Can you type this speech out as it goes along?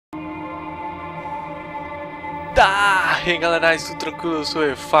E aí galera, tudo tranquilo? Eu sou o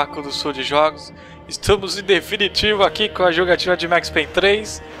Efaco do SoldierJogos. Estamos em definitivo aqui com a jogatina de Max Payne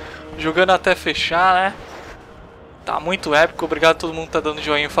 3, jogando até fechar, né? Tá muito épico, obrigado a todo mundo que tá dando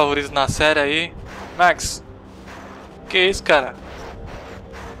joinha favorito na série aí. Max, que isso, cara?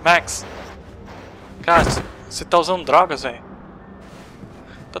 Max, cara, você tá usando drogas, velho?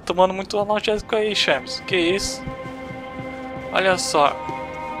 Tá tomando muito analgésico aí, Shams. Que isso? Olha só.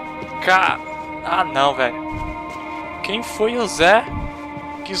 Ah não, velho. Quem foi o Zé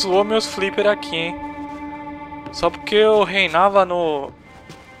que zoou meus flipper aqui, hein? Só porque eu reinava no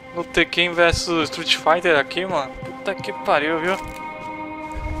Tekken vs Street Fighter aqui, mano. Puta que pariu, viu?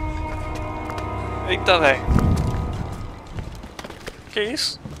 Eita, velho. Que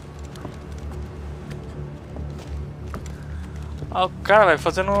isso? Ah, o cara, velho,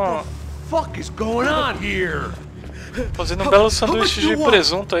 fazendo um belo sanduíche de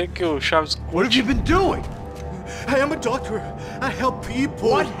presunto aí que o Chaves curte. What have you been doing? I am a doctor. I help people.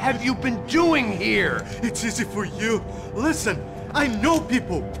 What have you been doing here? It's easy for you. Listen, I know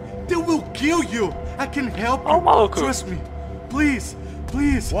people. They will kill you. I can help you. Maluco. Trust me. Please,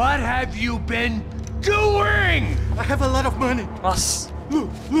 please. What have you been doing? I have a lot of money. Nossa.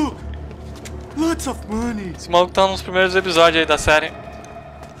 Look, look. Lots of money. Esse maluco tá nos primeiros episódios aí da série.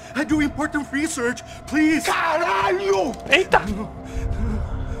 I do important research. Please. Caralho! Eita!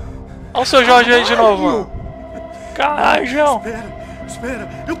 Olha o seu Jorge aí de novo, mano. Caralho, João!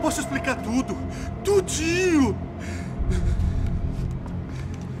 Espera, eu posso explicar tudo. Tudinho!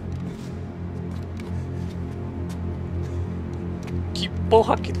 Que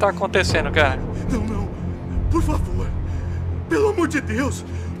porra que tá acontecendo, cara? Não, por favor. Pelo amor de Deus,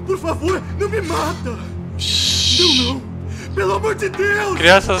 por favor, não me mata! Não, pelo amor de Deus!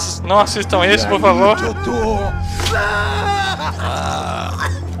 Crianças, não assistam isso, por favor.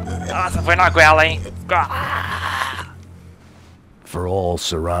 Nossa, foi na goela, hein? For all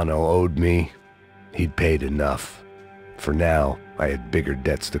Serrano owed me, he'd paid enough. For now, I had bigger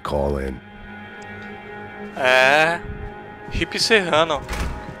debts to call in. É... Hip Serrano.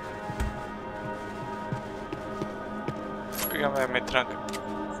 Vou pegar minha metranca.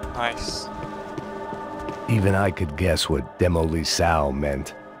 Nice. Even I could guess what Demolisal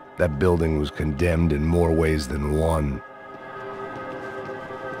meant. That building was condemned in more ways than one.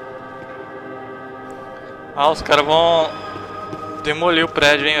 Ah, os caras vão demolir o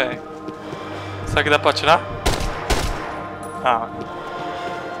prédio, hein, velho. Será que dá pra atirar? Ah.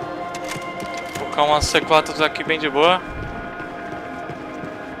 Vou colocar umas C4 aqui bem de boa.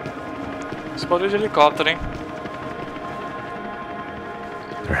 Esse barulho de helicóptero, hein.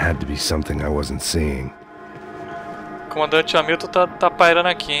 There had to be something I wasn't seeing. O comandante Hamilton tá pairando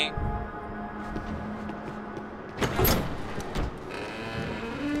aqui, hein.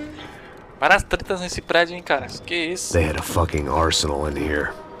 Várias tretas nesse prédio, hein, cara. Que isso? They had a fucking arsenal in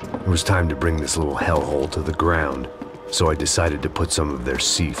here. It was time to bring this little hellhole to the ground. So I decided to put some of their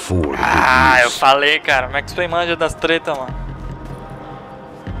C4 to good eu use. falei, cara. Max Payne manja das tretas, mano.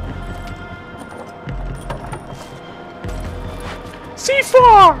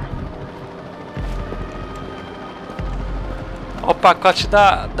 C4! Ó o pacote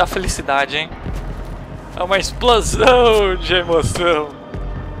da felicidade, hein? É uma explosão de emoção.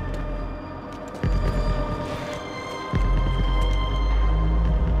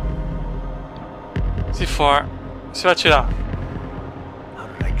 Se for, você vai atirar. How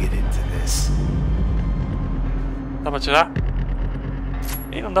did I get into this? Dá pra atirar?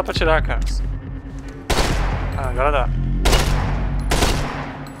 Ih, não dá pra atirar, cara. Ah, agora dá.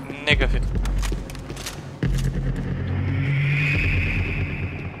 Nega, filho.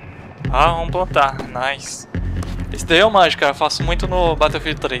 Ah, vamos plantar. Nice. Esse daí é o mágico, cara. Eu faço muito no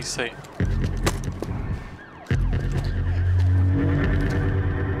Battlefield 3, isso aí.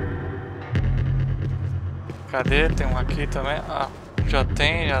 Cadê? Tem um aqui também. Ah, já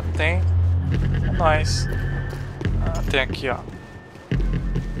tem. Nice. Ah, tem aqui, ó.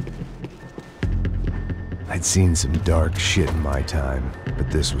 I'd seen some dark shit in my time, but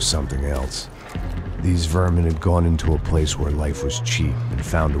this was something else. These vermin had gone into a place where life was cheap and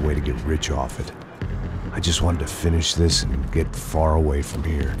found a way to get rich off it. I just wanted to finish this and get far away from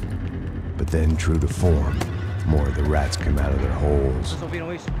here. But then, true to form, more of the rats came out of their holes.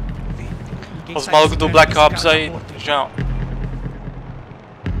 Os malucos do Black Ops aí, João.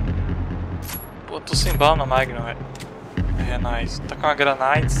 Pô, tô sem bala na Magnum, velho. É, nice. Tá com uma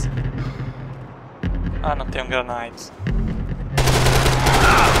granades. Ah, não tem um granades.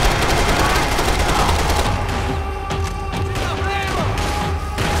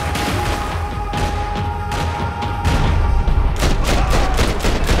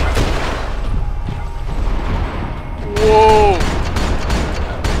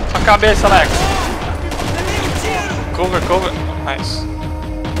 cabeça, Max. Cover, cover. Nice.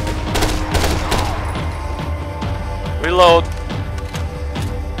 Reload.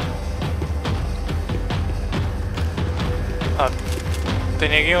 Ah, tem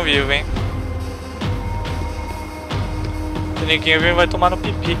ninguém vivo, hein? Tem ninguém vivo, vai tomar no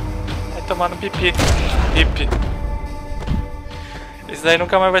pipi. Vai tomar no pipi. Pipi. Esse daí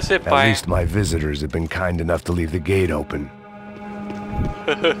nunca mais vai ser pai. At least my visitors have been kind enough to leave the gate open.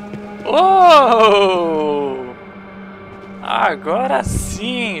 Oh! Agora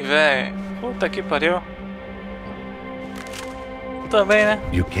sim, velho. Puta que pariu. Também, né?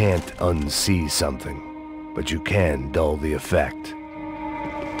 You can't unsee something, but you can dull the effect.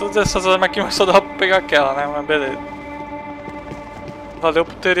 Todas essas armas aqui só dá pra pegar aquela, né? Mas beleza. Valeu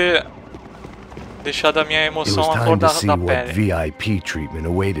por ter deixado a minha emoção a cor da pele. VIP treatment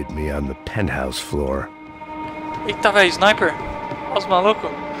awaited me on the penthouse floor. Eita, velho, sniper. Olha os malucos.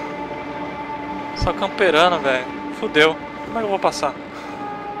 Só camperando, velho. Fudeu. Como é que eu vou passar?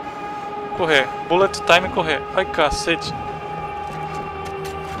 Correr. Bullet time e correr. Ai, cacete.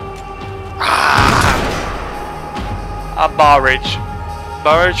 Ah! A Barrage.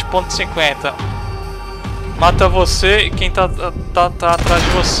 Barrage .50. Mata você e quem tá atrás de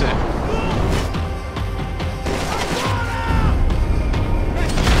você.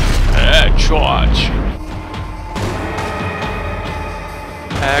 Headshot.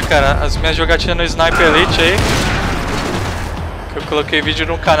 É, cara, as minhas jogatinas no Sniper Elite aí, que eu coloquei vídeo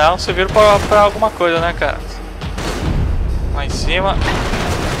no canal, serviram pra alguma coisa, né, cara? Lá em cima.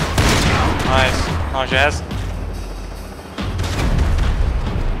 Nice. Não, Jess.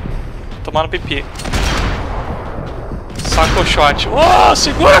 Tomando pipi. Saco shot. Oh,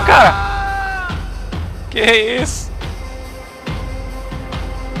 segura, cara! Que isso?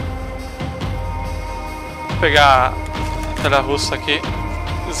 Vou pegar aquela russa aqui.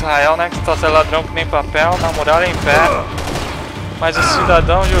 Israel, né? Que está até ladrão que nem papel. Na muralha em pé. Mas o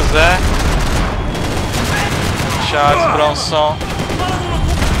cidadão José. Charles Bronson.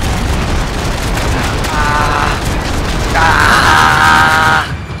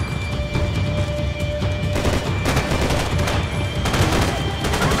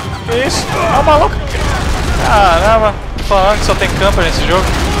 Que isso? Ah, maluco! Caramba! Falando que só tem camper nesse jogo.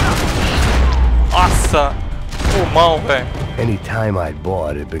 Nossa! Pulmão, velho. Any time I'd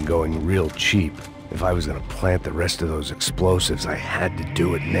bought had been going real cheap. If I was gonna plant the rest of those explosives, I had to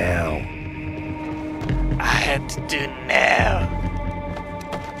do it now. I had to do it now.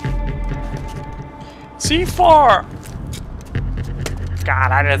 C4!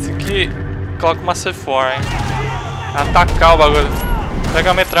 Caralho, esse aqui coloca uma C4, hein? Atacar o bagulho.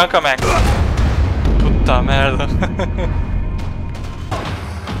 Pega a metranca, Max. Puta merda.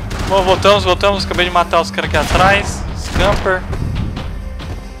 Bom, voltamos. Acabei de matar os caras aqui atrás. Scamper.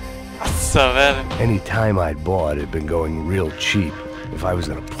 Nossa, velho. Any time I'd bought had been going real cheap. If I was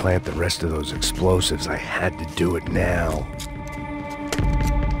gonna plant the rest of those explosives, I had to do it now.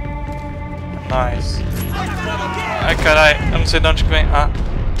 Nice. Ai, carai, eu não sei de onde que vem. Ah.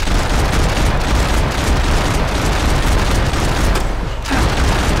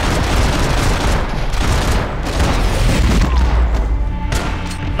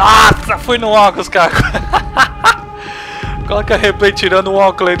 Nossa, fui no óculos, cara. Coloca replay tirando o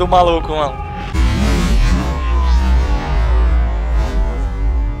óculos aí do maluco, mano.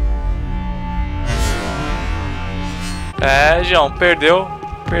 É, João, perdeu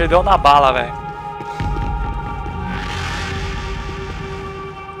na bala, velho.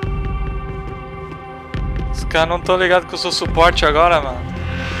 Os caras não estão ligados que eu sou suporte agora, mano.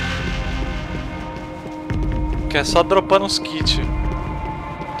 Que é só dropando uns kits.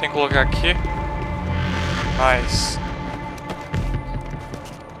 Tem que colocar aqui. Nice.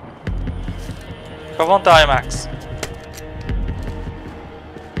 Fica à vontade, Max.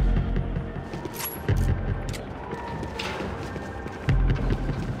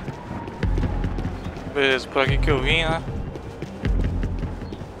 Beleza, por aqui que eu vim, né?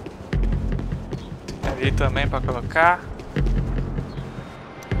 Tem ali também pra colocar.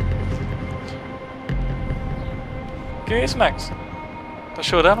 Que isso, Max? Tá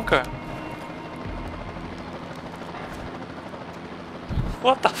chorando, cara?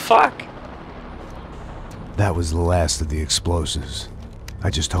 What the fuck? That was the last of the explosives. I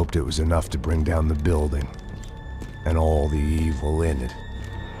just hoped it was enough to bring down the building. And all the evil in it.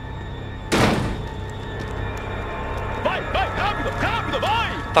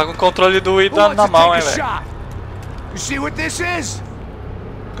 Tá com o controle do Wii na mão, hein, velho? You see what this is?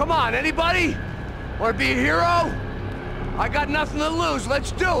 Come on, anybody? Wanna be a hero? I got nothing to lose,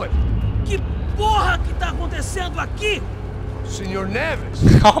 let's do it! Que porra que tá acontecendo aqui? Senor Neves.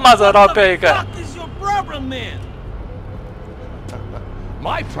 Olha o Mazarop aí, cara. What is your problem, man?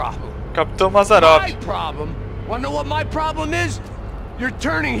 My problem. Capitão Mazarop. My problem? Wanna know what my problem is? You're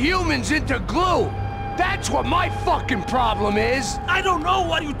turning humans into glue. That's what my fucking problem is. I don't know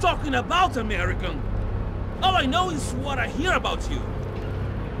what you're talking about, American. All I know is what I hear about you.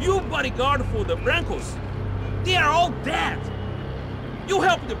 You bodyguard for the Brancos. They are all dead. You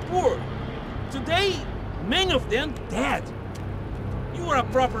help the poor. Today, many of them dead. You are a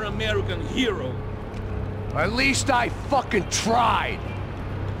proper American hero. At least I fucking tried.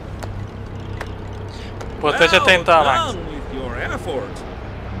 O importante é tentar, Max. Done with your effort.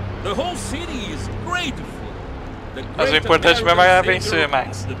 The whole city is grateful. The Mas o great importante mesmo é American vencer, savior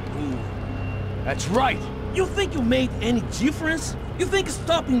Max. of the poor. That's right. You think you made any difference? You think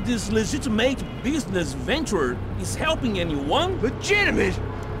stopping this legitimate business venture is helping anyone? Legitimate?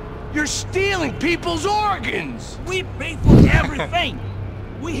 You're stealing people's organs! We pay for everything!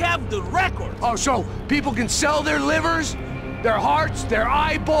 We have the record! Oh, so people can sell their livers? Their hearts? Their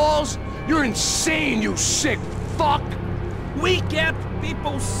eyeballs? You're insane, you sick fuck! We kept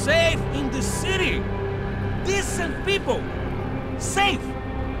people safe in the city! Decent people! Safe!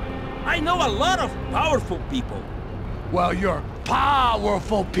 I know a lot of powerful people. Well, your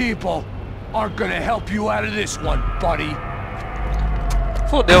powerful people aren't gonna help you out of this one, buddy.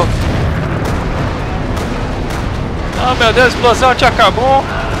 Fudeu. Oh meu Deus, explosão, Tchakabum.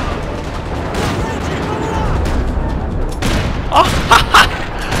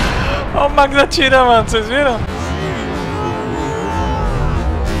 Olha o Max atirando, mano, vocês viram?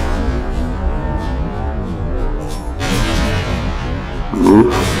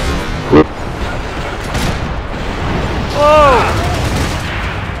 Oh!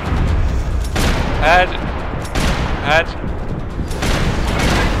 Head.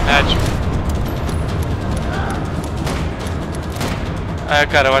 É,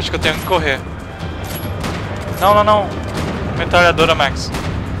 cara, eu acho que eu tenho que correr. Não. Metralhadora, Max.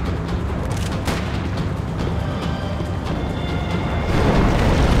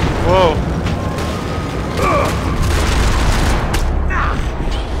 Uou.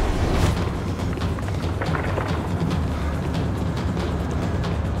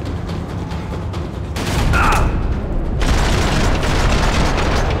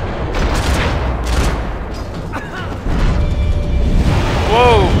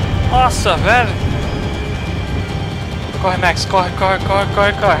 Nossa, velho! Corre, Max, corre!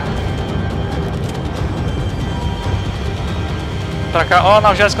 Pra cá, ó,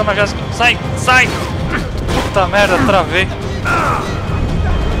 analgésico! Sai! Puta merda, travei!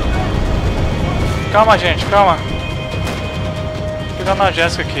 Calma, gente, calma! Vou pegar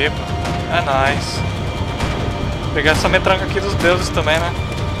analgésico aqui, pô. É nóis! Vou pegar essa metranca aqui dos deuses também, né?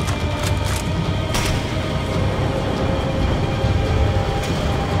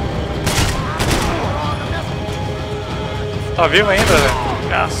 Tá vivo ainda, velho?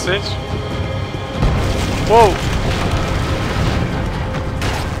 Cacete. Uou!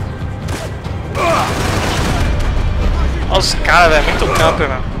 Olha os caras, velho. Muito camper,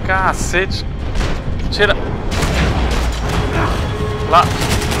 velho. Cacete. Tira. Lá.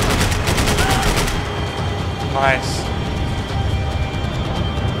 Nice.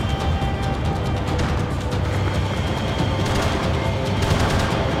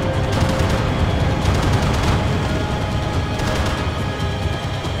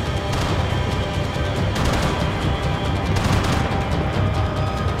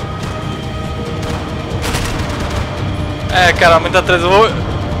 É, cara, muita treta.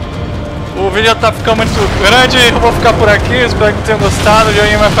 O vídeo já tá ficando muito grande. Eu vou ficar por aqui. Espero que tenham gostado.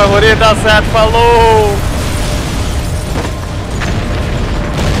 Joinha meu favorito. Tá certo. Falou!